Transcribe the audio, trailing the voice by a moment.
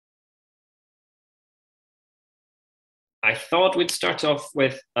I thought we'd start off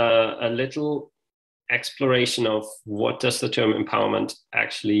with a little exploration of what does the term empowerment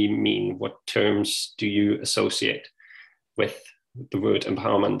actually mean? What terms do you associate with the word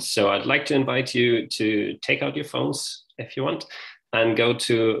empowerment? So I'd like to invite you to take out your phones if you want and go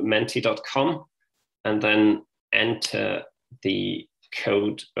to menti.com and then enter the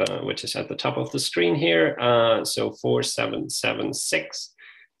code, which is at the top of the screen here. So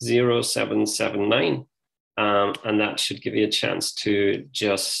 47760779. And that should give you a chance to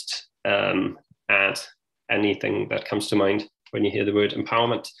just add anything that comes to mind when you hear the word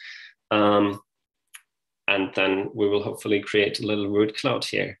empowerment. And then we will hopefully create a little word cloud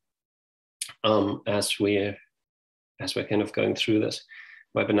here as we're kind of going through this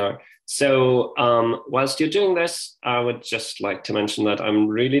webinar. So whilst you're doing this, I would just like to mention that I'm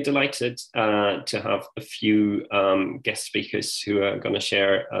really delighted to have a few guest speakers who are going to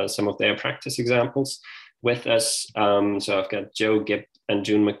share some of their practice examples with us. So I've got Joe Gibb and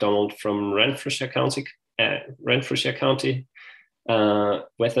June McDonald from Renfrewshire County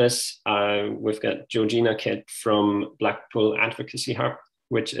with us. We've got Georgina Kidd from Blackpool Advocacy Hub,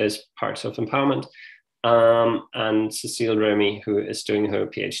 which is part of empowerment, and Cecile Remy, who is doing her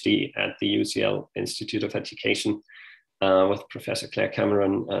PhD at the UCL Institute of Education with Professor Claire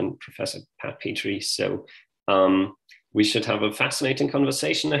Cameron and Professor Pat Petrie. So we should have a fascinating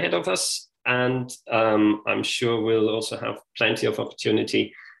conversation ahead of us. And I'm sure we'll also have plenty of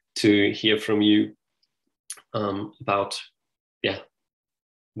opportunity to hear from you about,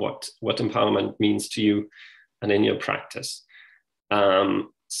 what empowerment means to you and in your practice.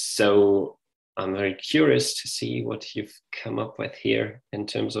 So I'm very curious to see what you've come up with here in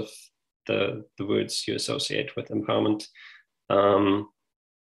terms of the words you associate with empowerment.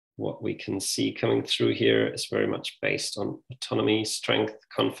 What we can see coming through here is very much based on autonomy, strength,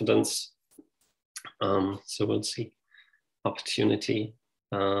 confidence. So we'll see opportunity,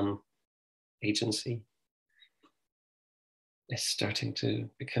 agency is starting to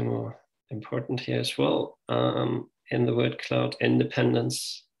become more important here as well. In the word cloud,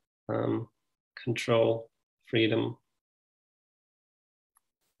 independence, control, freedom.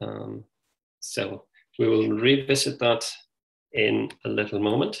 So we will revisit that in a little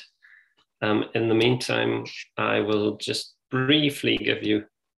moment. In the meantime, I will just briefly give you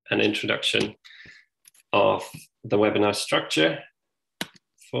an introduction of the webinar structure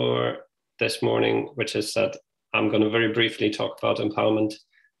for this morning, which is that I'm going to very briefly talk about empowerment.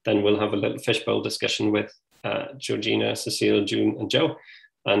 Then we'll have a little fishbowl discussion with Georgina, Cecile, June, and Joe,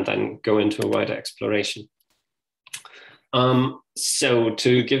 and then go into a wider exploration. So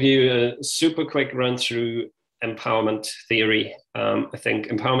to give you a super quick run through empowerment theory, I think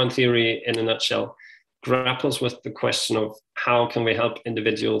empowerment theory in a nutshell grapples with the question of how can we help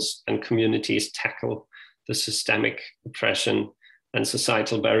individuals and communities tackle the systemic oppression and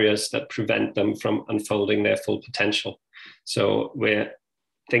societal barriers that prevent them from unfolding their full potential. So we're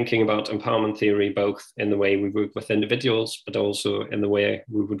thinking about empowerment theory both in the way we work with individuals, but also in the way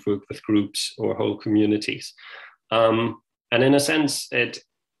we would work with groups or whole communities. And in a sense, it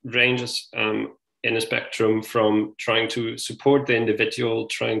ranges in a spectrum from trying to support the individual,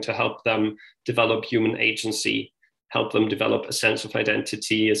 trying to help them develop human agency, help them develop a sense of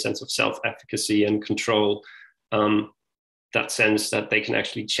identity, a sense of self-efficacy and control, that sense that they can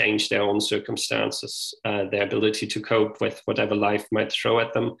actually change their own circumstances, their ability to cope with whatever life might throw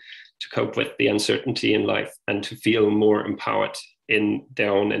at them, to cope with the uncertainty in life, and to feel more empowered in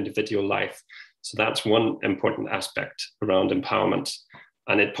their own individual life. So that's one important aspect around empowerment.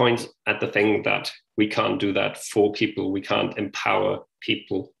 And it points at the thing that we can't do that for people. We can't empower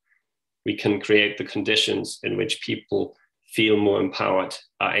people. We can create the conditions in which people feel more empowered,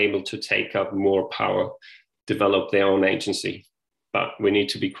 are able to take up more power, develop their own agency. But we need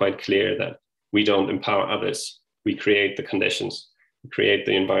to be quite clear that we don't empower others. We create the conditions, we create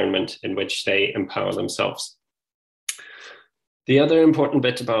the environment in which they empower themselves. The other important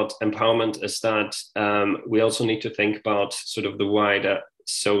bit about empowerment is that we also need to think about sort of the wider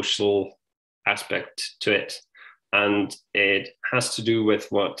social aspect to it. And it has to do with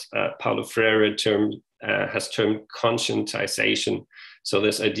what Paulo Freire has termed conscientization. So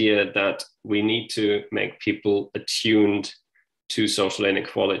this idea that we need to make people attuned to social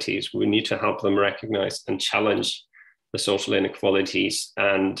inequalities. We need to help them recognize and challenge the social inequalities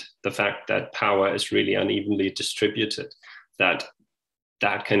and the fact that power is really unevenly distributed, that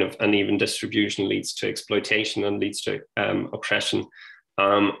kind of uneven distribution leads to exploitation and leads to oppression.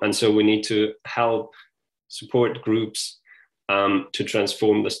 And so we need to help support groups to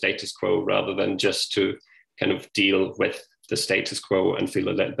transform the status quo rather than just to kind of deal with the status quo and feel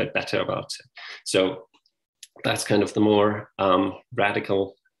a little bit better about it. So that's kind of the more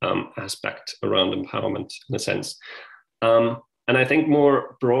radical aspect around empowerment in a sense. And I think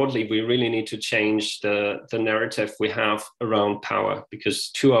more broadly, we really need to change the narrative we have around power, because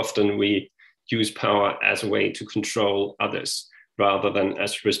too often we use power as a way to control others rather than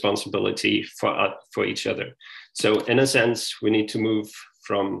as responsibility for each other. So in a sense, we need to move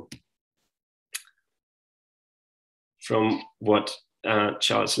from what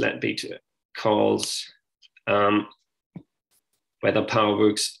Charles Leadbeater calls whether power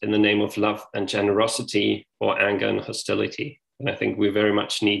works in the name of love and generosity or anger and hostility. And I think we very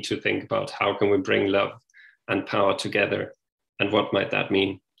much need to think about how can we bring love and power together, and what might that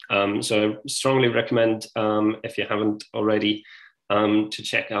mean. So I strongly recommend, if you haven't already, to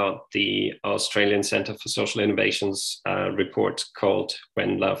check out the Australian Centre for Social Innovation's report called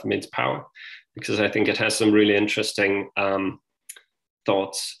When Love Meets Power, because I think it has some really interesting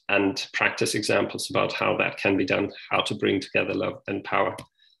thoughts and practice examples about how that can be done, how to bring together love and power.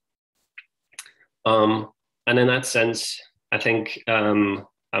 And in that sense, I think I'm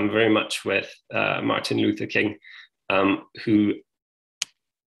very much with Martin Luther King, who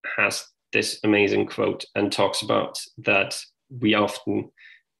has this amazing quote and talks about that we often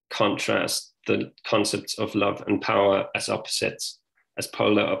contrast the concepts of love and power as opposites, as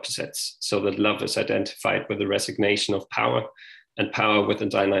polar opposites, so that love is identified with the resignation of power and power with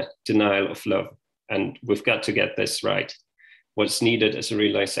a denial of love. And we've got to get this right. What's needed is a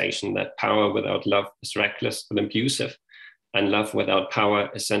realization that power without love is reckless and abusive, and love without power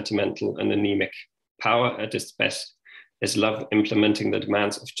is sentimental and anemic. Power at its best is love implementing the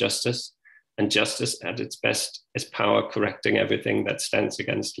demands of justice, and justice at its best is power correcting everything that stands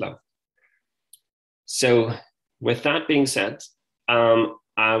against love. So with that being said,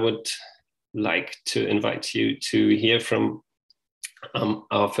 I would like to invite you to hear from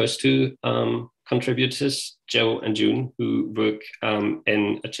our first two contributors, Joe and June, who work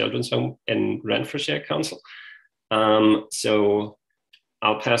in a children's home in Renfrewshire Council. So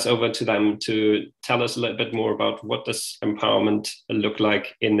I'll pass over to them to tell us a little bit more about what does empowerment look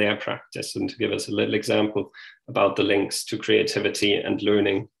like in their practice, and to give us a little example about the links to creativity and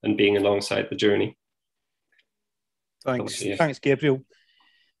learning and being alongside the journey. Thanks, Gabriel.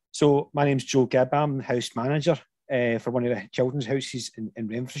 So my name's Joe Gibb. I'm the house manager for one of the children's houses in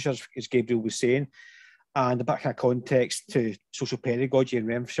Renfrewshire, as Gabriel was saying. And a bit of context to social pedagogy in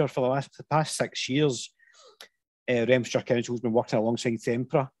Renfrewshire. For the past 6 years, Renfrewshire Council has been working alongside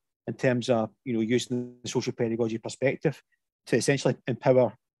Tempra in terms of using the social pedagogy perspective to essentially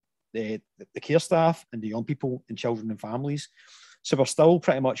empower the care staff and the young people and children and families. So we're still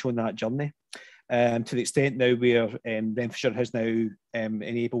pretty much on that journey. To the extent now where Renfrewshire has now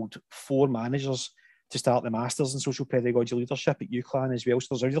enabled 4 managers to start the Masters in Social Pedagogy Leadership at UCLan as well. So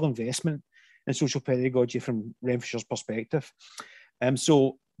there's a real investment in social pedagogy from Renfrewshire's perspective.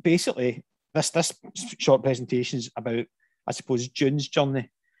 So basically, this short presentation is about, I suppose, June's journey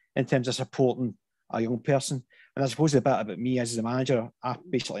in terms of supporting a young person. And I suppose a bit about me as a manager, I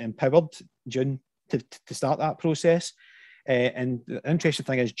basically empowered June to start that process. And the interesting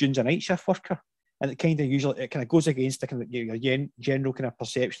thing is June's a night shift worker. And it kind of goes against the kind of your general kind of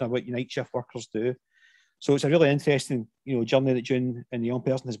perception of what night shift workers do. So it's a really interesting, journey that June and the young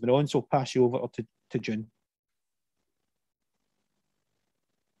person has been on. So I'll pass you over to June.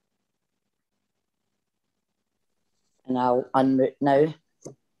 And I'll unmute now.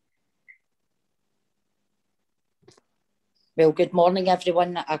 Well, good morning,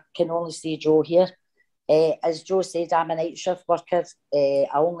 everyone. I can only see Joe here. As Joe said, I'm a night shift worker. I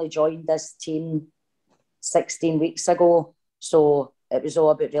only joined this team 16 weeks ago, so it was all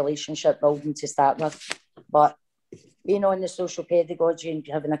about relationship building to start with. But being on the social pedagogy and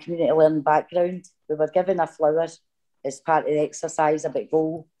having a community learning background, we were given a flower as part of the exercise about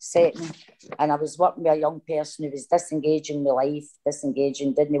goal setting. And I was working with a young person who was disengaging with life,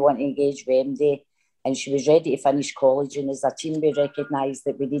 didn't want to engage with MD. And she was ready to finish college. And as a team, we recognised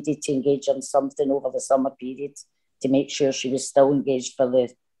that we needed to engage in something over the summer period to make sure she was still engaged for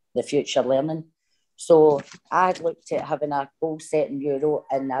the future learning. So I looked at having a goal-setting bureau,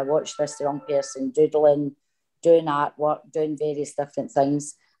 and I watched this young person doodling, doing artwork, doing various different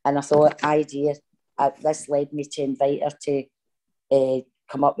things. And I thought, this led me to invite her to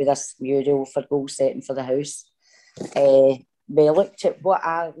come up with this mural for goal-setting for the house. We looked at what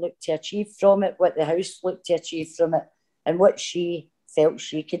I looked to achieve from it, what the house looked to achieve from it, and what she felt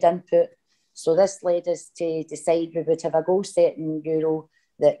she could input. So this led us to decide we would have a goal-setting bureau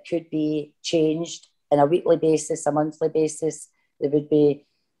that could be changed on a weekly basis, a monthly basis. There would be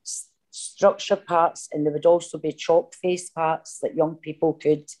structured parts, and there would also be chalk face parts that young people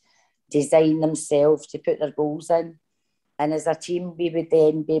could design themselves to put their goals in. And as a team, we would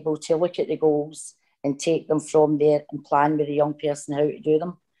then be able to look at the goals and take them from there and plan with the young person how to do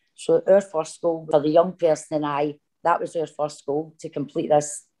them. So our first goal for the young person and I, that was our first goal, to complete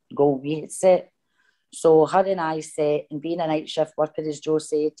this goal we had set. So her and I set, and being a night shift worker, as Joe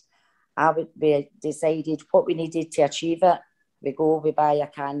said, we decided what we needed to achieve it. We go, we buy a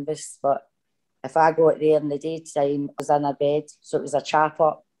canvas, but if I got there in the daytime, I was in her bed, so it was a chap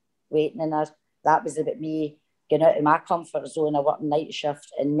up waiting in her. That was about me getting out of my comfort zone of working night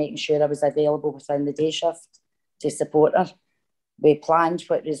shift and making sure I was available within the day shift to support her. We planned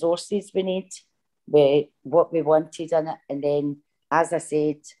what resources we need, what we wanted in it, and then, as I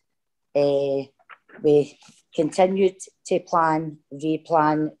said, we continued to plan,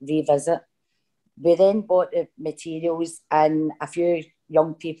 replan, revisit. We then bought the materials, and a few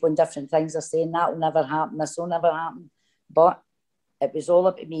young people and different things are saying that will never happen, this will never happen. But it was all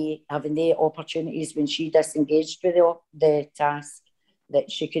about me having the opportunities when she disengaged with the task that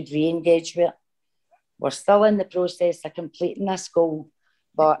she could re-engage with. We're still in the process of completing this goal,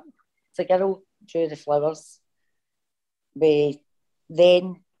 but the girl drew the flowers. Then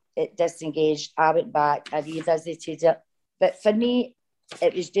it disengaged, I went back, I revisited it. But for me,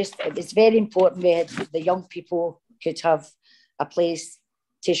 it was very important the young people could have a place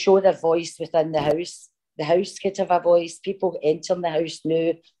to show their voice within the house. The house could have a voice. People entering the house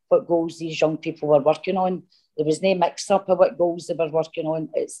knew what goals these young people were working on. There was no mix-up of what goals they were working on.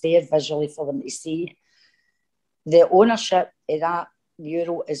 It's there visually for them to see. The ownership of that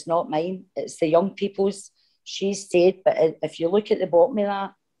mural is not mine. It's the young people's. She said, but if you look at the bottom of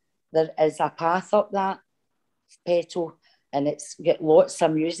that, there is a path up that petal, and it's got lots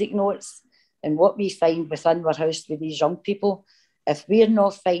of music notes. And what we find within our house with these young people, if we're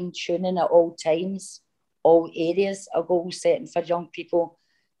not fine-tuning at all times, all areas of goal setting for young people,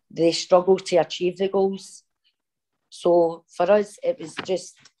 they struggle to achieve the goals. So for us, it was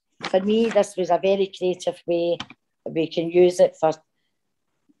just, for me, this was a very creative way. We can use it for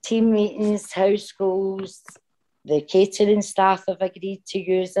team meetings, house goals. The catering staff have agreed to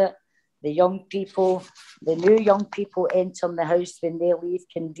use it. The young people, the new young people entering the house when they leave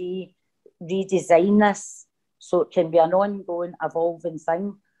can redesign this, so it can be an ongoing, evolving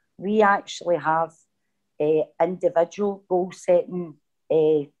thing. We actually have individual goal setting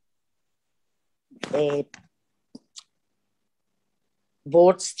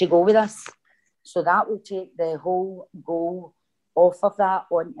boards to go with us. So that will take the whole goal off of that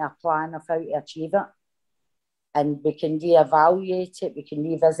onto a plan of how to achieve it. And we can re-evaluate it, we can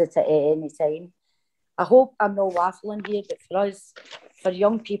revisit it at any time. I hope I'm not waffling here, but for us, for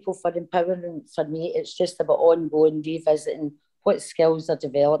young people, for empowering, for me, it's just about ongoing, revisiting what skills they're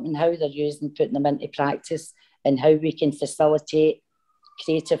developing, how they're using, putting them into practice, and how we can facilitate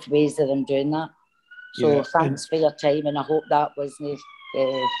creative ways of them doing that. So thanks for your time, and I hope that wasn't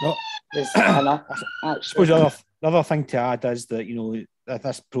enough. I suppose the other thing to add is that, that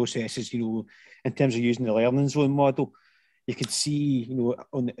this process is, in terms of using the learning zone model, you could see,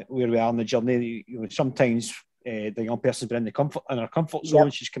 where we are in the journey. Sometimes the young person's been in her comfort zone.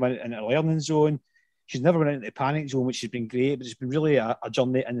 Yep. She's come in a learning zone. She's never been into the panic zone, which has been great, but it's been really a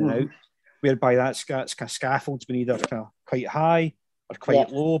journey in and out, whereby that's kind of scaffold's been either kind of quite high or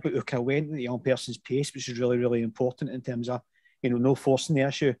quite low, but we kind of went at the young person's pace, which is really, really important in terms of, no forcing the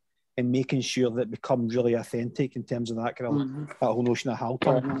issue and making sure that it becomes really authentic in terms of that kind of that whole notion of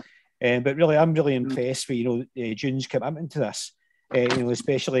halter. But really, I'm really impressed with, June's commitment to this,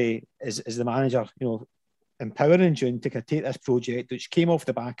 especially as the manager, empowering June to take this project, which came off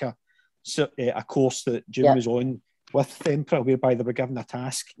the back of a course that June was on with Emperor, whereby they were given a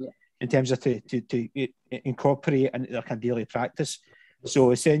task in terms of to incorporate into their kind of daily practice.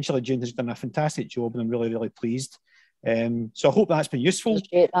 So essentially, June has done a fantastic job, and I'm really, really pleased. So I hope that's been useful.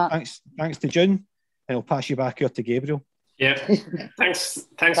 Thanks to June, and I'll pass you back here to Gabriel. Yeah, thanks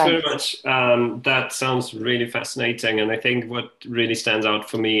very much. That sounds really fascinating, and I think what really stands out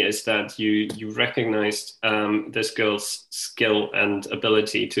for me is that you recognized this girl's skill and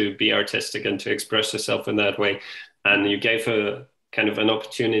ability to be artistic and to express herself in that way, and you gave her kind of an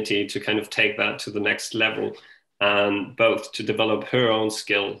opportunity to kind of take that to the next level, and both to develop her own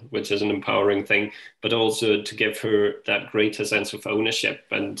skill, which is an empowering thing, but also to give her that greater sense of ownership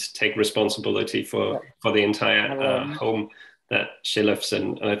and take responsibility for the entire home that she lives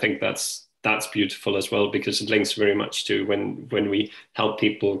in. And I think that's beautiful as well, because it links very much to when we help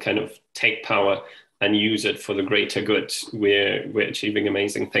people kind of take power and use it for the greater good, we're achieving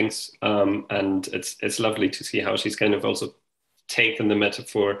amazing things. And it's lovely to see how she's kind of also taken the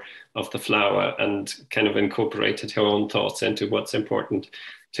metaphor of the flower and kind of incorporated her own thoughts into what's important.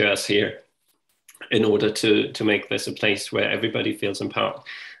 to us here in order to make this a place where everybody feels empowered.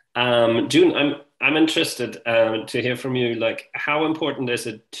 June, I'm interested to hear from you, like, how important is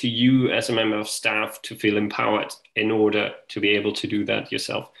it to you as a member of staff to feel empowered in order to be able to do that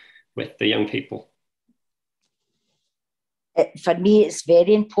yourself with the young people? For me, it's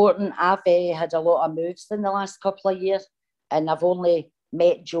very important. I've had a lot of moves in the last couple of years, and I've only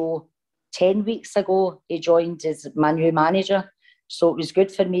met Joe 10 weeks ago. He joined as my new manager. So it was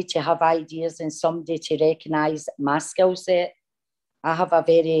good for me to have ideas and somebody to recognise my skill set. I have a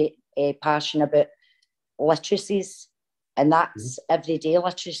very passion about literacies, and that's everyday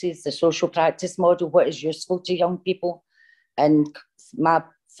literacies, the social practice model, what is useful to young people. And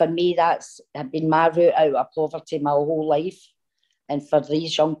for me, that's been my route out of poverty my whole life. And for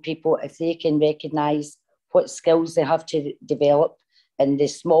these young people, if they can recognise what skills they have to develop and the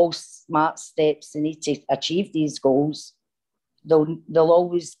small, smart steps they need to achieve these goals, they'll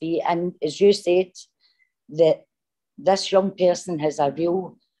always be. And as you said, that this young person has a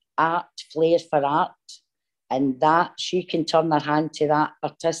real flair for art, and that she can turn her hand to that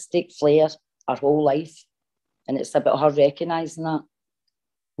artistic flair her whole life. And it's about her recognising that.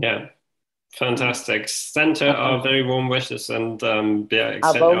 Yeah, fantastic. Send her our very warm wishes, and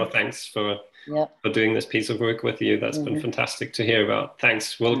extend our thanks for doing this piece of work with you. That's been fantastic to hear about.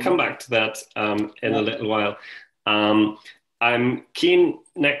 Thanks. We'll come back to that in a little while. I'm keen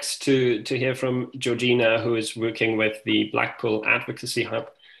next to hear from Georgina, who is working with the Blackpool Advocacy Hub,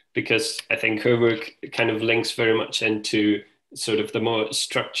 because I think her work kind of links very much into sort of the more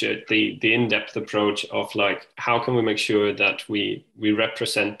structured, the in-depth approach of, like, how can we make sure that we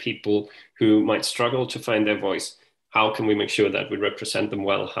represent people who might struggle to find their voice? How can we make sure that we represent them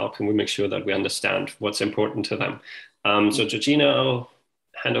well? How can we make sure that we understand what's important to them? So Georgina, I'll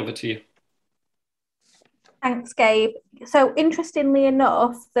hand over to you. Thanks, Gabe. So interestingly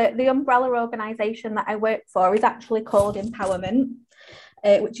enough, the umbrella organisation that I work for is actually called Empowerment,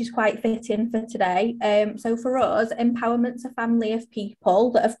 which is quite fitting for today. So for us, Empowerment's a family of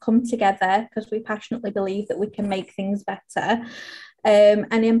people that have come together because we passionately believe that we can make things better. And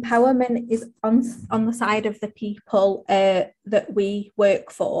empowerment is on the side of the people that we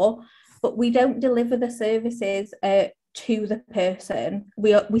work for, but we don't deliver the services to the person.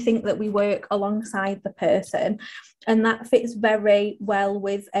 We think that we work alongside the person, and that fits very well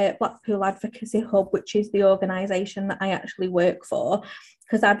with Blackpool Advocacy Hub, which is the organisation that I actually work for,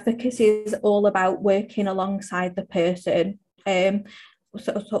 because advocacy is all about working alongside the person,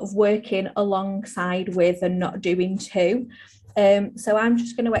 sort of working alongside with and not doing to. So I'm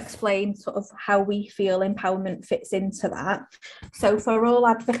just going to explain sort of how we feel empowerment fits into that. So for all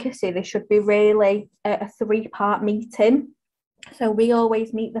advocacy, there should be really a three-part meeting. So we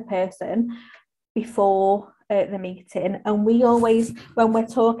always meet the person before the meeting, and we always, when we're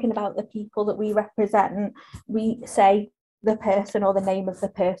talking about the people that we represent, we say the person or the name of the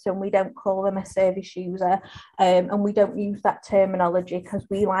person. We don't call them a service user, and we don't use that terminology because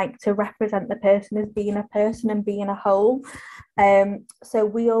we like to represent the person as being a person and being a whole. So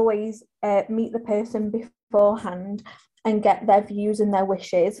we always meet the person beforehand and get their views and their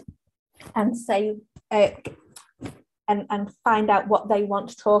wishes, and say and find out what they want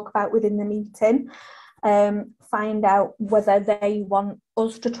to talk about within the meeting. Find out whether they want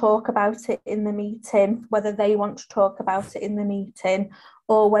us to talk about it in the meeting, whether they want to talk about it in the meeting,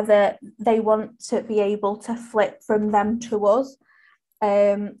 or whether they want to be able to flip from them to us,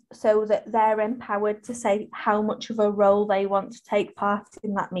 so that they're empowered to say how much of a role they want to take part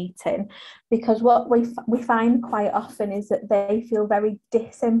in that meeting. Because what we find quite often is that they feel very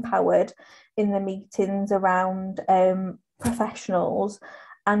disempowered in the meetings around professionals,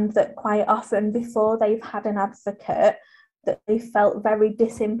 and that quite often before they've had an advocate, that they felt very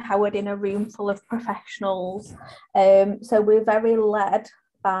disempowered in a room full of professionals. So we're very led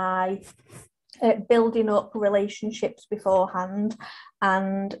by building up relationships beforehand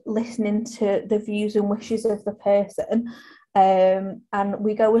and listening to the views and wishes of the person. And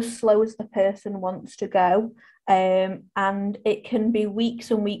we go as slow as the person wants to go. And it can be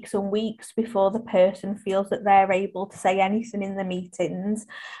weeks and weeks and weeks before the person feels that they're able to say anything in the meetings.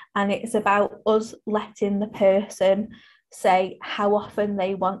 And it's about us letting the person say how often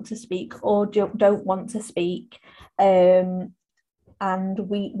they want to speak or don't want to speak. And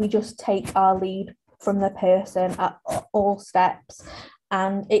we just take our lead from the person at all steps.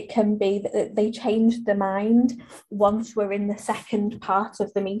 And it can be that they change their mind once we're in the second part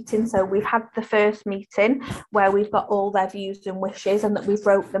of the meeting. So we've had the first meeting where we've got all their views and wishes and that we've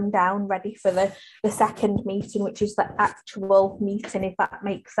wrote them down ready for the second meeting, which is the actual meeting, if that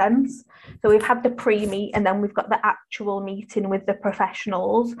makes sense. So we've had the pre-meet and then we've got the actual meeting with the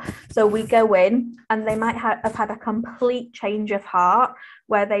professionals. So we go in and they might have had a complete change of heart,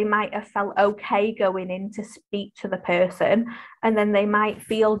 where they might have felt okay going in to speak to the person, and then they might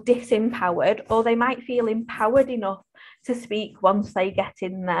feel disempowered, or they might feel empowered enough to speak once they get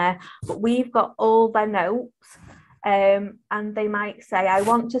in there. But we've got all their notes, and they might say, I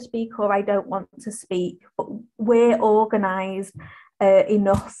want to speak or I don't want to speak, but we're organised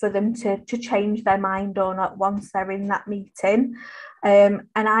enough for them to change their mind or not once they're in that meeting. And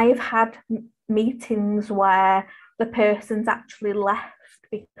I've had meetings where the person's actually left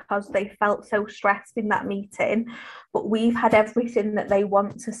because they felt so stressed in that meeting, but we've had everything that they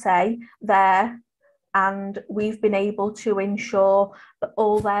want to say there, and we've been able to ensure that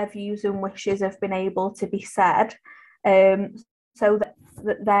all their views and wishes have been able to be said, so that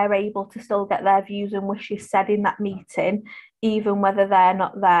they're able to still get their views and wishes said in that meeting, even whether they're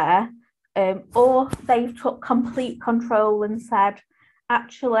not there, or they've took complete control and said,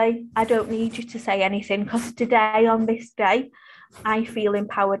 actually, I don't need you to say anything because today, on this day, I feel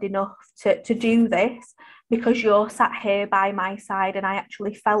empowered enough to do this because you're sat here by my side, and I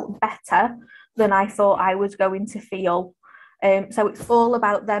actually felt better than I thought I was going to feel. So it's all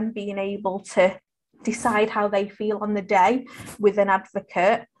about them being able to decide how they feel on the day with an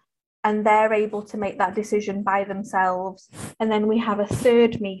advocate, and they're able to make that decision by themselves. And then we have a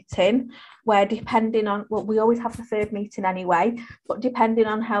third meeting where, depending on, well, we always have the third meeting anyway, but depending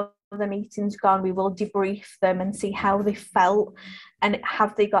on how the meeting's gone, we will debrief them and see how they felt, and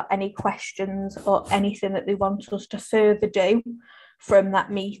have they got any questions or anything that they want us to further do from that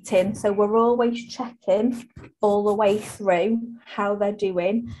meeting. So we're always checking all the way through how they're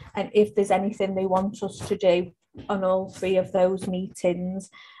doing and if there's anything they want us to do on all three of those meetings.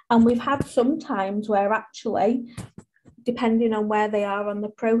 And we've had some times where, actually, depending on where they are on the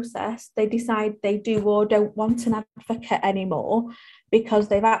process, they decide they do or don't want an advocate anymore because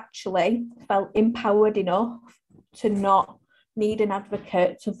they've actually felt empowered enough to not need an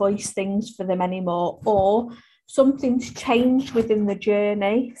advocate to voice things for them anymore, or something's changed within the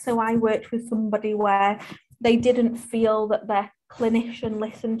journey. So I worked with somebody where they didn't feel that their clinician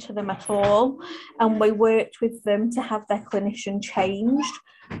listened to them at all, and we worked with them to have their clinician changed.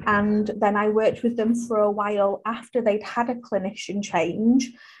 And then I worked with them for a while after they'd had a clinician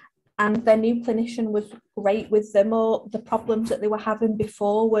change, and their new clinician was great with them, or the problems that they were having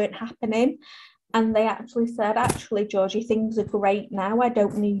before weren't happening. And they actually said, actually, Georgie, things are great now. I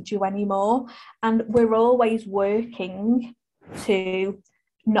don't need you anymore. And we're always working to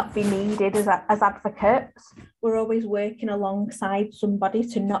not be needed as advocates. We're always working alongside somebody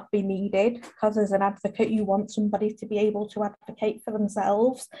to not be needed, because as an advocate, you want somebody to be able to advocate for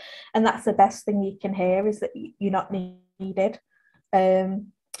themselves. And that's the best thing you can hear, is that you're not needed.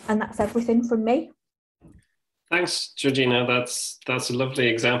 And that's everything from me. Thanks, Georgina. That's a lovely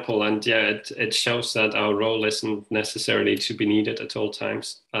example, and yeah, it shows that our role isn't necessarily to be needed at all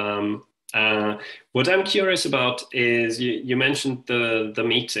times. What I'm curious about is you mentioned the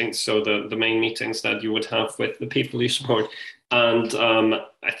meetings, so the main meetings that you would have with the people you support, and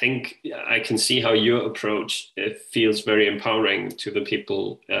I think I can see how your approach, it feels very empowering to the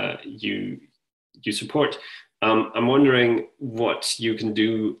people you support. I'm wondering what you can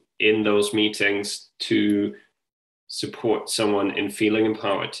do in those meetings to support someone in feeling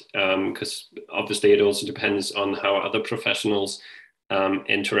empowered, because obviously it also depends on how other professionals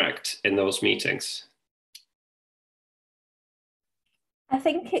interact in those meetings. I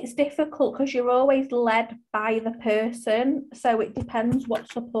think it's difficult because you're always led by the person, so it depends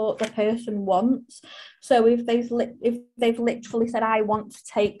what support the person wants. So if they've literally said, I want to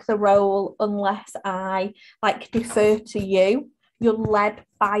take the role unless I defer to you, you're led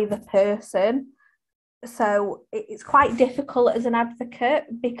by the person. So it's quite difficult as an advocate,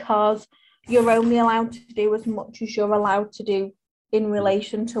 because you're only allowed to do as much as you're allowed to do in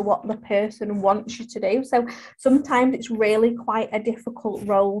relation to what the person wants you to do. So sometimes it's really quite a difficult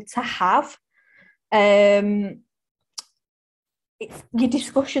role to have. Your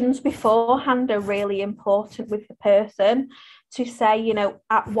discussions beforehand are really important with the person, to say,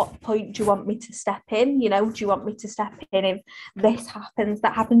 at what point do you want me to step in? Do you want me to step in if this happens,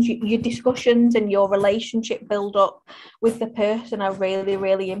 that happens? Your discussions and your relationship build up with the person are really,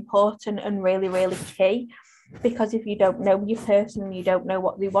 really important and really, really key. because if you don't know your person and you don't know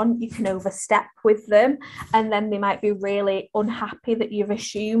what they want, you can overstep with them, and then they might be really unhappy that you've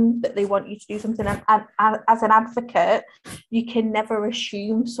assumed that they want you to do something. And as an advocate, you can never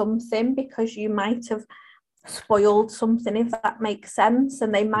assume something, because you might have spoiled something, if that makes sense,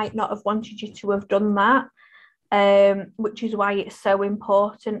 and they might not have wanted you to have done that, which is why it's so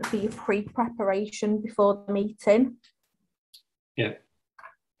important for your pre-preparation before the meeting. Yeah,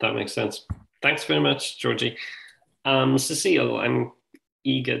 that makes sense. Thanks very much, Georgie. Cecile, I'm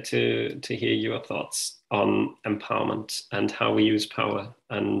eager to hear your thoughts on empowerment and how we use power,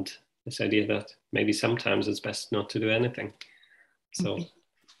 and this idea that maybe sometimes it's best not to do anything. So.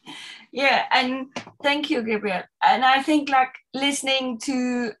 Yeah, and thank you, Gabriel. And I think, like, listening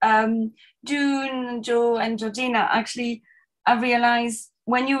to June, Joe, and Georgina, actually, I realized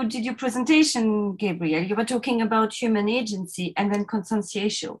when you did your presentation, Gabriel, you were talking about human agency and then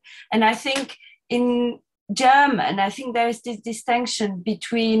conscientiousal. And I think in German, I think there is this distinction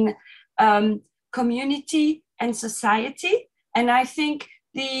between community and society. And I think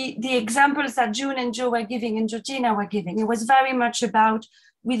the examples that June and Joe were giving and Georgina were giving, it was very much about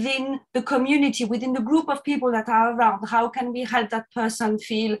within the community, within the group of people that are around, how can we help that person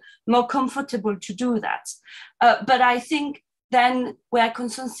feel more comfortable to do that? But I think then where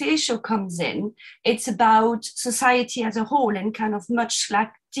conscientiousal comes in, it's about society as a whole and kind of much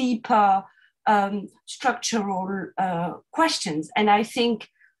like deeper structural questions. And I think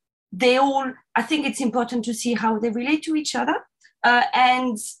I think it's important to see how they relate to each other.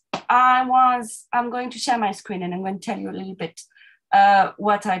 And I'm going to share my screen and I'm going to tell you a little bit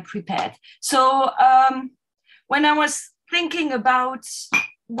what I prepared. So when I was thinking about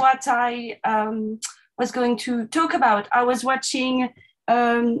what I was going to talk about, I was watching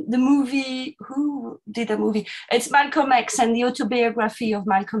the movie. Who did the movie? It's Malcolm X and the autobiography of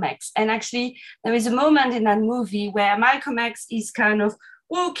Malcolm X. And actually, there is a moment in that movie where Malcolm X is kind of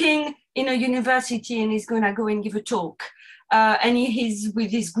walking in a university and he's going to go and give a talk. And he's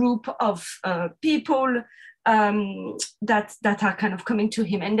with this group of people that are kind of coming to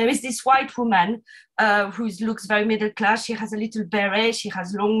him. And there is this white woman who looks very middle class. She has a little beret, she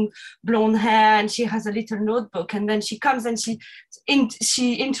has long blonde hair, and she has a little notebook. And then she comes and she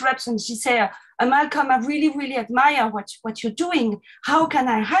interrupts and she says, Malcolm, I really, really admire what you're doing. How can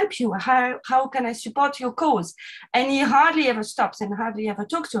I help you? How can I support your cause? And he hardly ever stops and hardly ever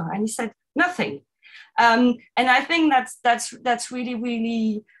talks to her. And he said, nothing. And I think that's really,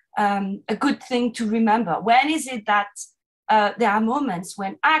 really a good thing to remember. When is it that there are moments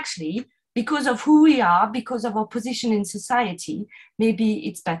when actually, because of who we are, because of our position in society, maybe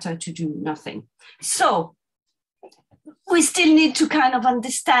it's better to do nothing. So we still need to kind of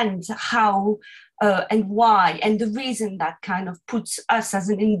understand how and why, and the reason that kind of puts us as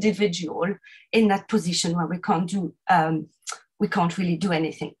an individual in that position where we can't really do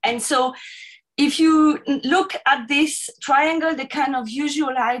anything. And so if you look at this triangle, the kind of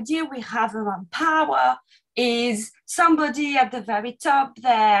usual idea we have around power is somebody at the very top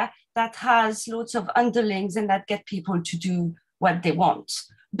there that has lots of underlings and that get people to do what they want.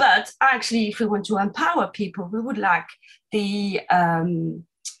 But actually, if we want to empower people, we would like the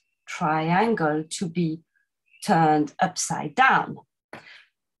triangle to be turned upside down.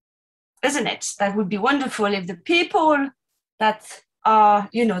 Isn't it? That would be wonderful if the people that are,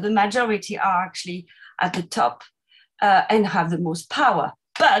 the majority are actually at the top and have the most power.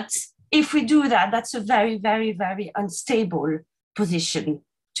 But if we do that, that's a very, very, very unstable position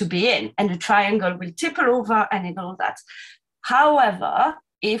to be in. And the triangle will tipple over and all that. However,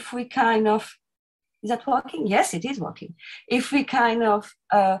 if we kind of, is that working? Yes, it is working. If we kind of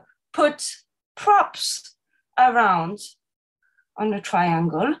put props around on the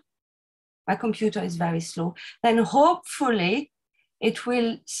triangle, my computer is very slow, then hopefully it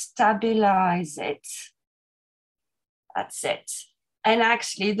will stabilize it. That's it. And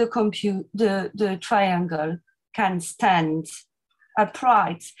actually the triangle can stand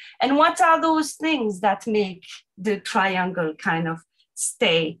upright. And what are those things that make the triangle kind of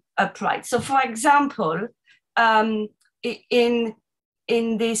stay upright? So for example, in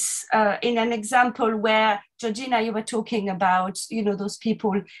an example where Georgina, you were talking about, those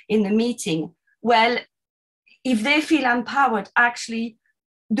people in the meeting, well, if they feel empowered, actually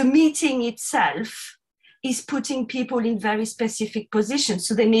the meeting itself is putting people in very specific positions.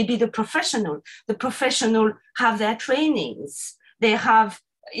 So they may be the professional have their trainings. They have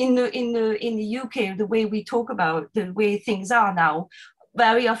in the UK, the way we talk about the way things are now,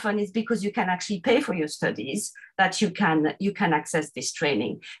 very often is because you can actually pay for your studies, that you can access this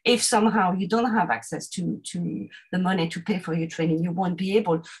training. If somehow you don't have access to the money to pay for your training, you won't be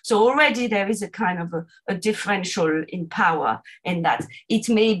able. So already there is a kind of a differential in power in that. It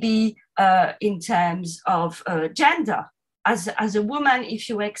may be in terms of gender. As a woman, if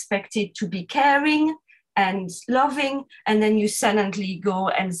you're expected to be caring and loving, and then you suddenly go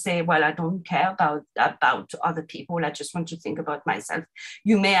and say, well, I don't care about other people, I just want to think about myself,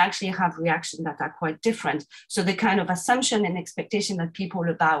 you may actually have reactions that are quite different. So the kind of assumption and expectation that people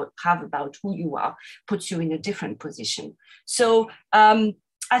have about who you are puts you in a different position. So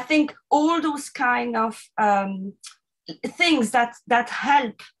I think all those kind of things that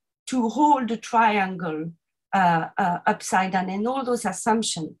help to hold the triangle upside down, and all those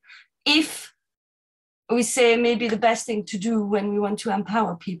assumptions, if we say maybe the best thing to do when we want to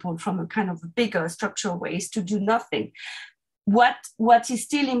empower people from a kind of a bigger structural way is to do nothing. What is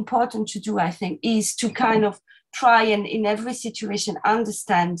still important to do, I think, is to kind of try and in every situation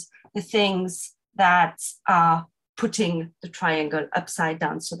understand the things that are putting the triangle upside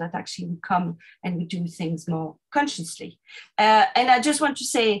down, so that actually we come and we do things more consciously. And I just want to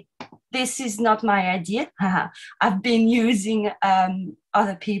say, this is not my idea. I've been using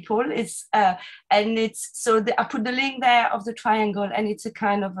other people. I put the link there of the triangle, and it's a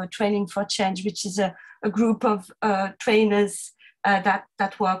kind of a training for change, which is a group of trainers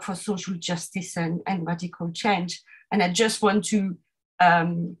that work for social justice and radical change. And I just want to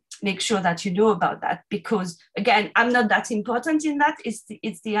make sure that you know about that, because again, I'm not that important in that.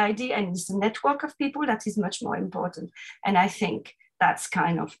 It's the idea, and it's the network of people that is much more important. And I think that's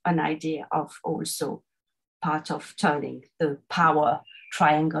kind of an idea of also part of turning the power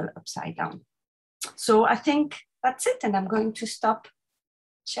triangle upside down. So I think that's it, and I'm going to stop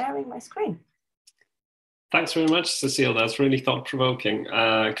sharing my screen. Thanks very much, Cecile. That's really thought-provoking.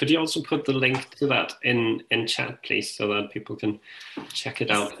 Could you also put the link to that in chat, please, so that people can check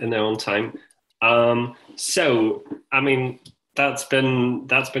it out in their own time? So, I mean, that's been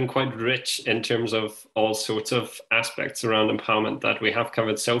quite rich in terms of all sorts of aspects around empowerment that we have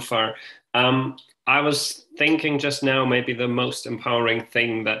covered so far. I was thinking just now, maybe the most empowering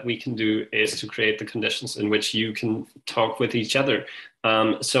thing that we can do is to create the conditions in which you can talk with each other.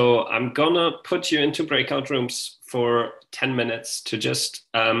 So I'm gonna put you into breakout rooms for 10 minutes to just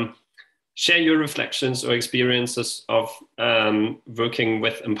share your reflections or experiences of working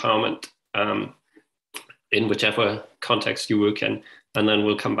with empowerment in whichever context you work in. And then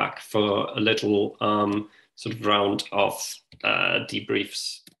we'll come back for a little sort of round of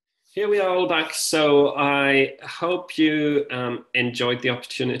debriefs. Here we are all back. So I hope you enjoyed the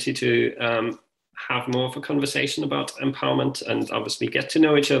opportunity to have more of a conversation about empowerment and obviously get to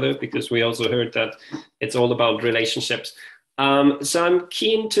know each other, because we also heard that it's all about relationships. So I'm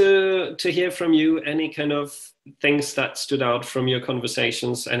keen to hear from you any kind of things that stood out from your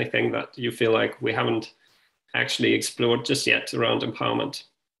conversations, anything that you feel like we haven't actually explored just yet around empowerment.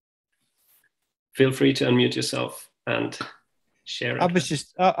 Feel free to unmute yourself and share it. I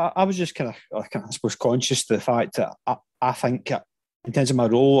was just kind of, I suppose, conscious of the fact that I think in terms of my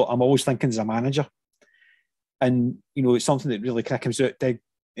role, I'm always thinking as a manager, and you know, it's something that really kind of comes out.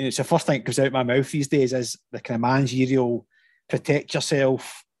 It's the first thing that comes out of my mouth these days is the kind of managerial, protect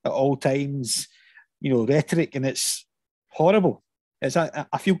yourself at all times, you know, rhetoric, and it's horrible.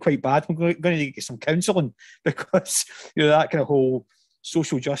 I feel quite bad. I'm going to get some counselling, because you know, that kind of whole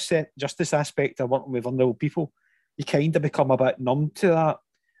social justice aspect of working with vulnerable people, you kind of become a bit numb to that,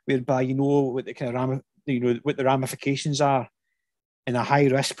 whereby you know what the kind of what the ramifications are in a high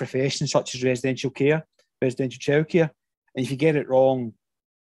risk profession such as residential childcare, and if you get it wrong,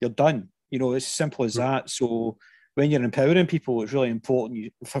 you're done. You know, it's as simple as that. So when you're empowering people, it's really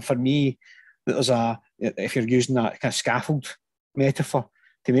important for me that there's if you're using that kind of scaffold metaphor,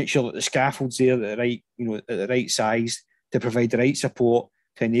 to make sure that the scaffold's there at the right size to provide the right support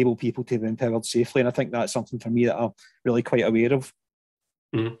to enable people to be empowered safely. And I think that's something for me that I'm really quite aware of.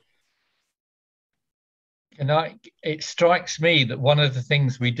 Mm-hmm. And it strikes me that one of the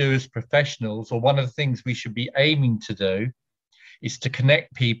things we do as professionals, or one of the things we should be aiming to do, is to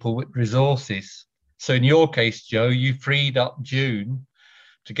connect people with resources. So in your case, Joe, you freed up June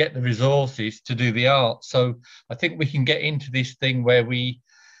to get the resources to do the art. So I think we can get into this thing where we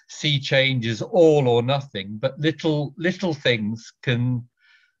see change as all or nothing, but little things can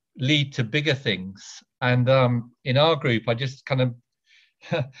lead to bigger things. And in our group, I just kind of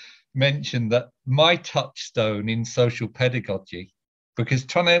mentioned that my touchstone in social pedagogy, because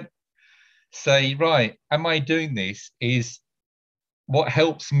trying to say, right, am I doing this, is what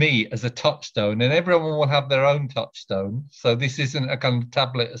helps me as a touchstone, and everyone will have their own touchstone. So this isn't a kind of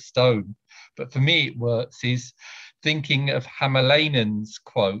tablet of stone, but for me it works, is thinking of Hamalainen's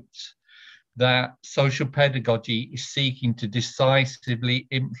quote that social pedagogy is seeking to decisively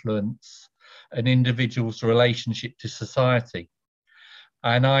influence an individual's relationship to society.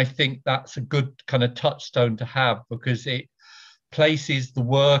 And I think that's a good kind of touchstone to have, because it places the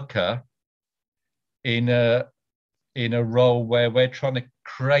worker in a role where we're trying to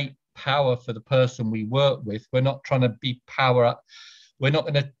create power for the person we work with. We're not trying to be power up. We're not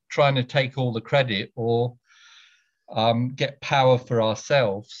going to try to take all the credit or get power for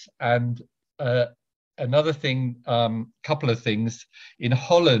ourselves. And another thing, couple of things, in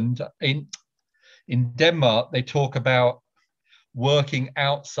Holland, in Denmark, they talk about working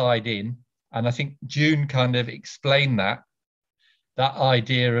outside in, and I think June kind of explained that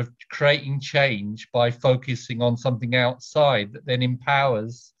idea of creating change by focusing on something outside that then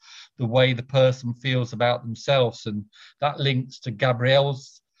empowers the way the person feels about themselves. And that links to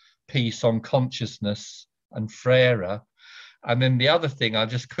Gabrielle's piece on consciousness and Freire. And then the other thing I'll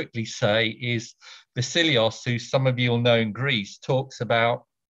just quickly say is Vasilios, who some of you will know in Greece, talks about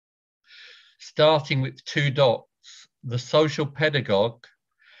starting with two dots, the social pedagogue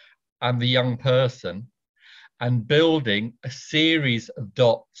and the young person, and building a series of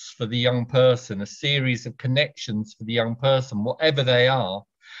dots for the young person, a series of connections for the young person, whatever they are.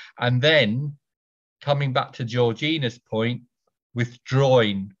 And then coming back to Georgina's point,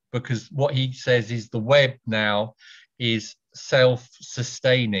 withdrawing, because what he says is the web now is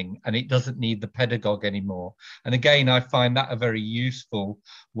self-sustaining and it doesn't need the pedagogue anymore. And again, I find that a very useful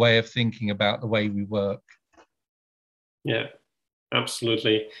way of thinking about the way we work. Yeah,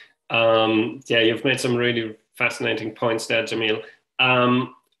 absolutely. Yeah, you've made some really fascinating points there, Jamil.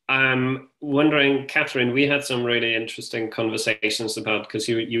 I'm wondering, Catherine, we had some really interesting conversations about, because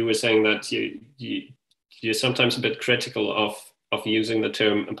you were saying that you're sometimes a bit critical of using the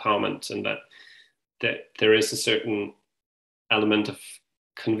term empowerment, and that there is a certain element of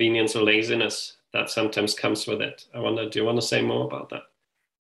convenience or laziness that sometimes comes with it. I wonder, do you want to say more about that?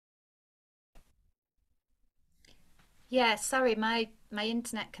 Yeah, sorry, my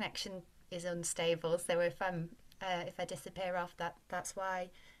internet connection is unstable, so if I disappear off, that's why.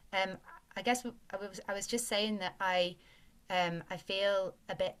 I guess I was just saying that I feel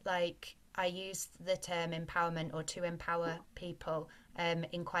a bit like I use the term empowerment or to empower people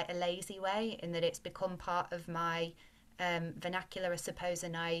in quite a lazy way, in that it's become part of my vernacular, I suppose,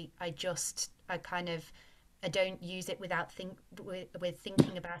 and I don't use it without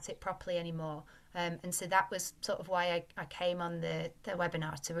thinking about it properly anymore. And so that was sort of why I came on the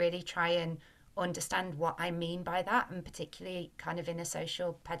webinar, to really try and understand what I mean by that, and particularly kind of in a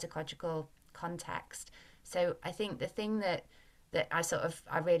social pedagogical context. So I think the thing that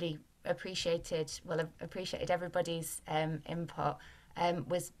I really appreciated everybody's input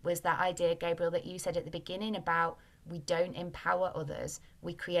was that idea, Gabriel, that you said at the beginning about we don't empower others,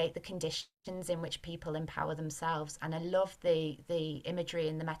 we create the conditions in which people empower themselves. And I love the imagery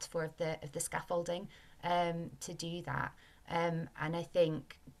and the metaphor of the scaffolding to do that. And I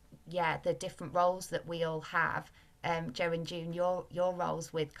think, yeah, the different roles that we all have, Joe and June, your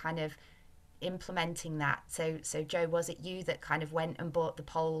roles with kind of implementing that. So Joe, was it you that kind of went and bought the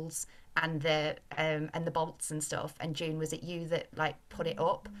poles and the bolts and stuff, and June, was it you that like put it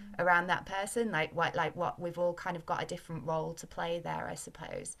up around that person? Like what we've all kind of got a different role to play there, I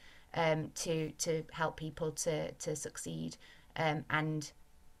suppose, to help people to succeed and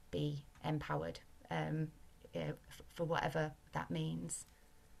be empowered, for whatever that means.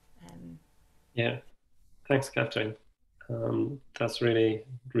 Yeah, thanks, Catherine. That's really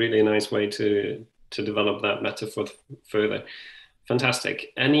a nice way to develop that metaphor further.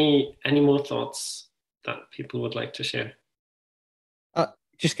 Fantastic. Any more thoughts that people would like to share?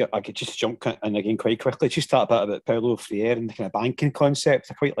 I could just jump in again quite quickly. Just start a bit about Paulo Freire and the kind of banking concept.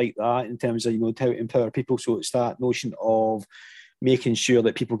 I quite like that in terms of, how to empower people. So it's that notion of making sure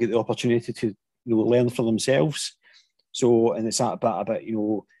that people get the opportunity to learn for themselves. So, and it's that bit about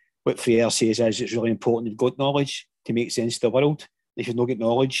what Freire says is it's really important you've got knowledge to make sense of the world. If you've not got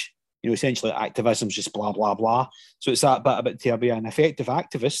knowledge, essentially activism is just blah, blah, blah. So it's that bit about to be an effective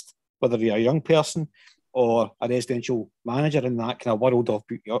activist, whether you're a young person or a residential manager in that kind of world of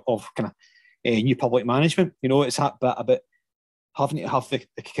kind of new public management. It's that bit about having to have the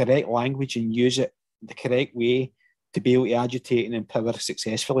correct language and use it the correct way to be able to agitate and empower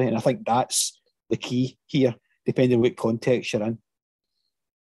successfully. And I think that's the key here, depending on what context you're in.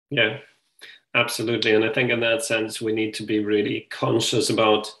 Yeah, absolutely. And I think in that sense, we need to be really conscious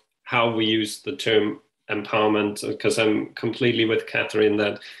about how we use the term empowerment, because I'm completely with Catherine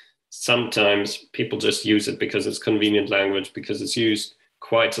that sometimes people just use it because it's convenient language, because it's used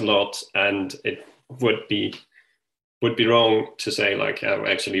quite a lot, and it would be wrong to say like, oh,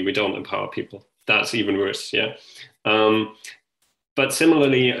 actually we don't empower people. That's even worse. Yeah. But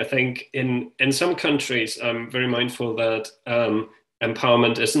similarly, I think in some countries, I'm very mindful that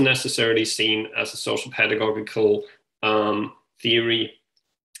empowerment isn't necessarily seen as a social pedagogical theory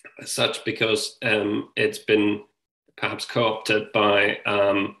as such, because it's been perhaps co-opted by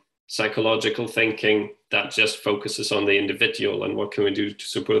psychological thinking that just focuses on the individual and what can we do to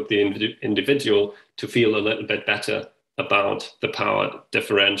support the individual to feel a little bit better about the power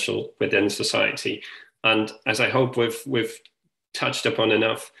differential within society. And as I hope we've touched upon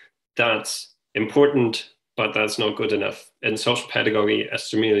enough, that's important, but that's not good enough. In social pedagogy, as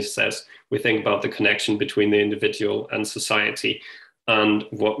Jamila says, we think about the connection between the individual and society and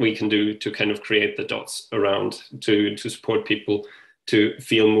what we can do to kind of create the dots around to support people to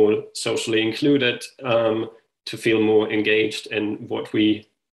feel more socially included, to feel more engaged in what we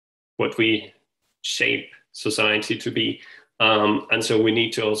shape society to be. And so we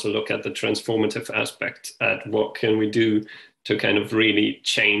need to also look at the transformative aspect, at what can we do to kind of really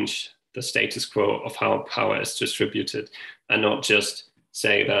change the status quo of how power is distributed, and not just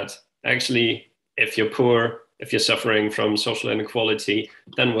say that actually, if you're poor, if you're suffering from social inequality,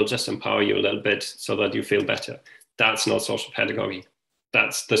 then we'll just empower you a little bit so that you feel better. That's not social pedagogy.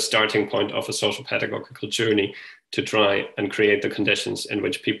 That's the starting point of a social pedagogical journey, to try and create the conditions in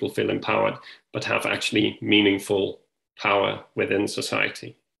which people feel empowered, but have actually meaningful power within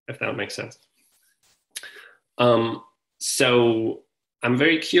society, if that makes sense. So I'm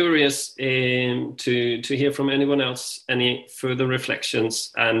very curious to hear from anyone else, any further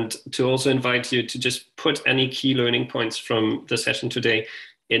reflections, and to also invite you to just put any key learning points from the session today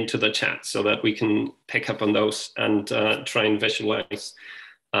into the chat so that we can pick up on those and try and visualize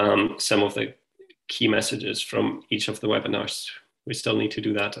some of the key messages from each of the webinars. We still need to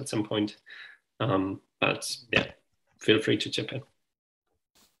do that at some point, but yeah, feel free to chip in.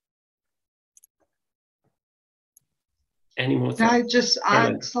 Any more thoughts? Can I just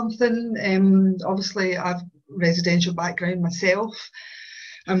add something? Obviously, I've residential background myself,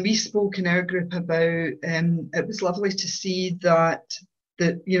 and we spoke in our group about it was lovely to see that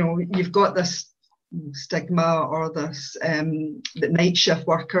you've got this stigma or this that night shift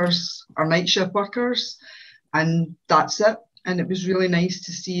workers are night shift workers, and that's it. And it was really nice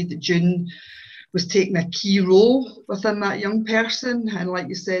to see that June was taking a key role within that young person, and like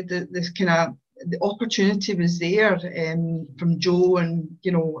you said, this kind of the opportunity was there from Joe, and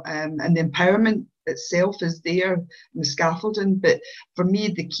and the empowerment itself is there, and the scaffolding. But for me,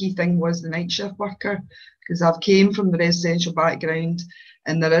 the key thing was the night shift worker, because I've came from the residential background,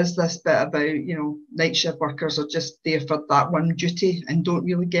 and there is this bit about night shift workers are just there for that one duty and don't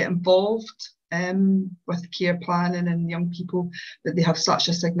really get involved with care planning and young people, but they have such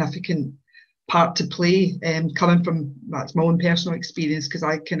a significant part to play. Coming from, that's my own personal experience, because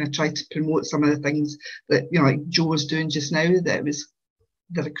I kind of try to promote some of the things that like Joe was doing just now, that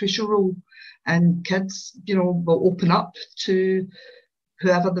they're a crucial role, and kids will open up to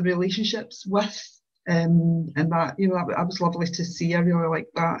whoever the relationships with, and that that was lovely to see. I really like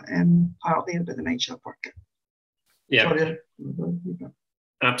that part there about the night shift worker. Yeah. Sorry.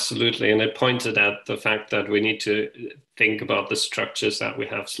 Absolutely, and it pointed at the fact that we need to think about the structures that we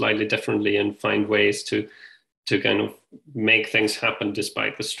have slightly differently and find ways to kind of make things happen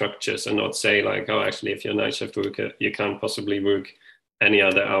despite the structures, and not say like, oh, actually, if you're a night shift worker, you can't possibly work any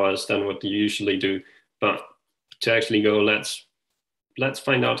other hours than what you usually do. But to actually go, let's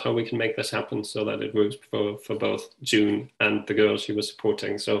find out how we can make this happen so that it works for both June and the girls she was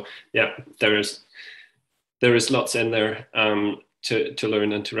supporting. So yeah, there is lots in there. To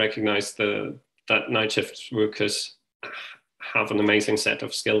learn and to recognize that night shift workers have an amazing set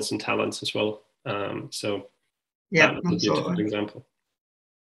of skills and talents as well. So yeah, that was a beautiful example.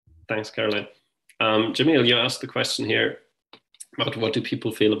 Thanks, Caroline. Jamil, you asked the question here about what do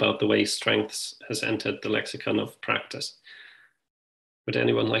people feel about the way strengths has entered the lexicon of practice. Would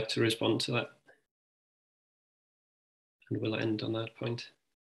anyone like to respond to that? And we'll end on that point.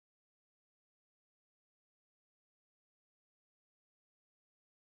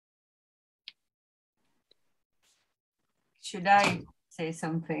 Should I say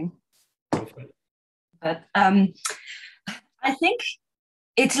something? But I think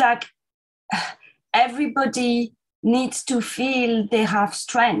it's like everybody needs to feel they have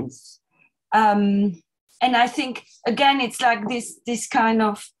strengths. And I think, again, it's like this kind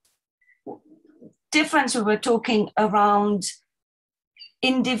of difference we were talking around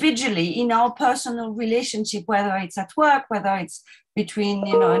individually in our personal relationship, whether it's at work, whether it's between,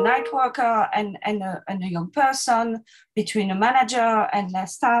 you know, a night worker and a young person, between a manager and their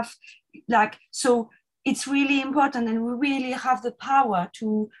staff. Like, so it's really important, and we really have the power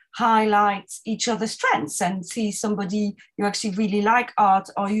to highlight each other's strengths and see somebody you actually really like art,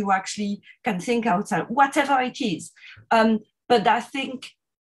 or you actually can think outside, whatever it is. But I think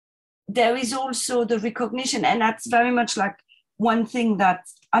there is also the recognition, and that's very much like one thing that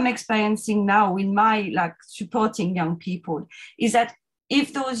I'm experiencing now in my like supporting young people, is that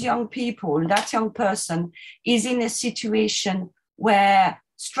if those young people, that young person is in a situation where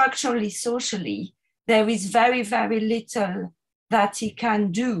structurally, socially, there is very, very little that he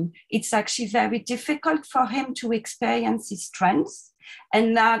can do, it's actually very difficult for him to experience his strengths.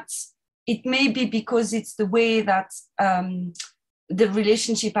 And that it may be because it's the way that the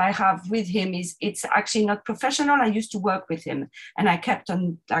relationship I have with him is, it's actually not professional. I used to work with him and I kept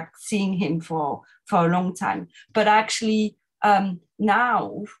on like seeing him for a long time. But actually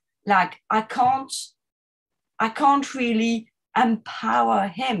now, like I can't really empower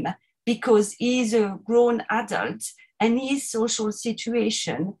him because he's a grown adult and his social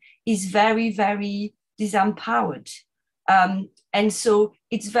situation is very, very disempowered. And so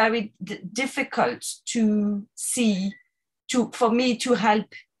it's very difficult to see, for me to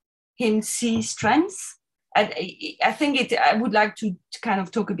help him see strengths. And I think I would like to kind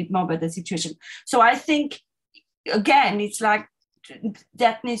of talk a bit more about the situation. So I think, again, it's like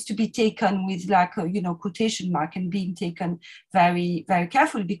that needs to be taken with like a, you know, quotation mark, and being taken very, very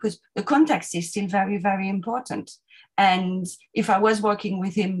carefully, because the context is still very, very important. And if I was working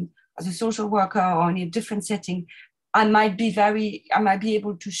with him as a social worker or in a different setting, I might be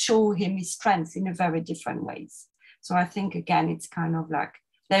able to show him his strengths in a very different ways. So I think, again, it's kind of like,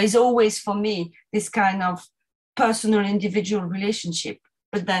 there is always for me this kind of personal individual relationship,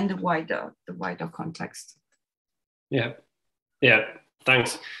 but then the wider context. Yeah,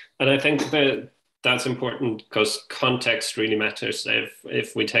 thanks. And I think that's important because context really matters.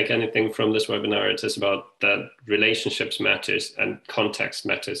 If we take anything from this webinar, it is about that relationships matters and context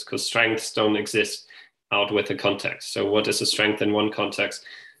matters, because strengths don't exist out with a context. So what is a strength in one context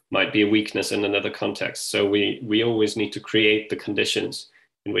might be a weakness in another context. So we always need to create the conditions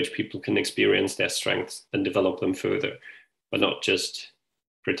in which people can experience their strengths and develop them further, but not just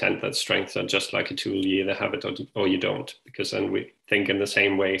pretend that strengths are just like a tool, you either have it or you don't, because then we think in the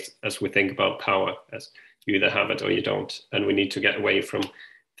same way as we think about power, as you either have it or you don't. And we need to get away from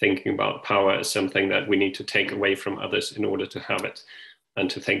thinking about power as something that we need to take away from others in order to have it, and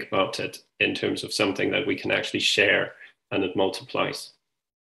to think about it in terms of something that we can actually share and it multiplies,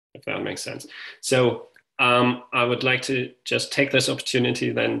 if that makes sense. So I would like to just take this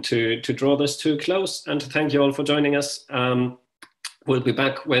opportunity then to draw this to a close and to thank you all for joining us. We'll be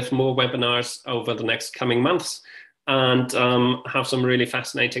back with more webinars over the next coming months and have some really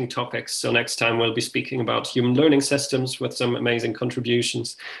fascinating topics. So next time we'll be speaking about human learning systems with some amazing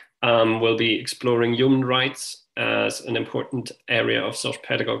contributions. We'll be exploring human rights as an important area of social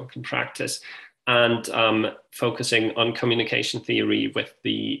pedagogical practice, and focusing on communication theory with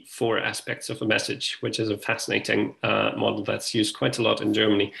the 4 aspects of a message, which is a fascinating model that's used quite a lot in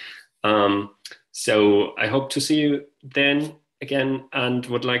Germany. So I hope to see you then again, and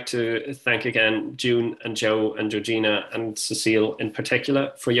would like to thank again June and Joe and Georgina and Cecile in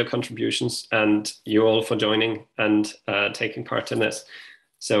particular for your contributions, and you all for joining and taking part in this.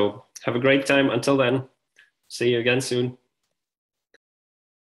 So have a great time. Until then, see you again soon.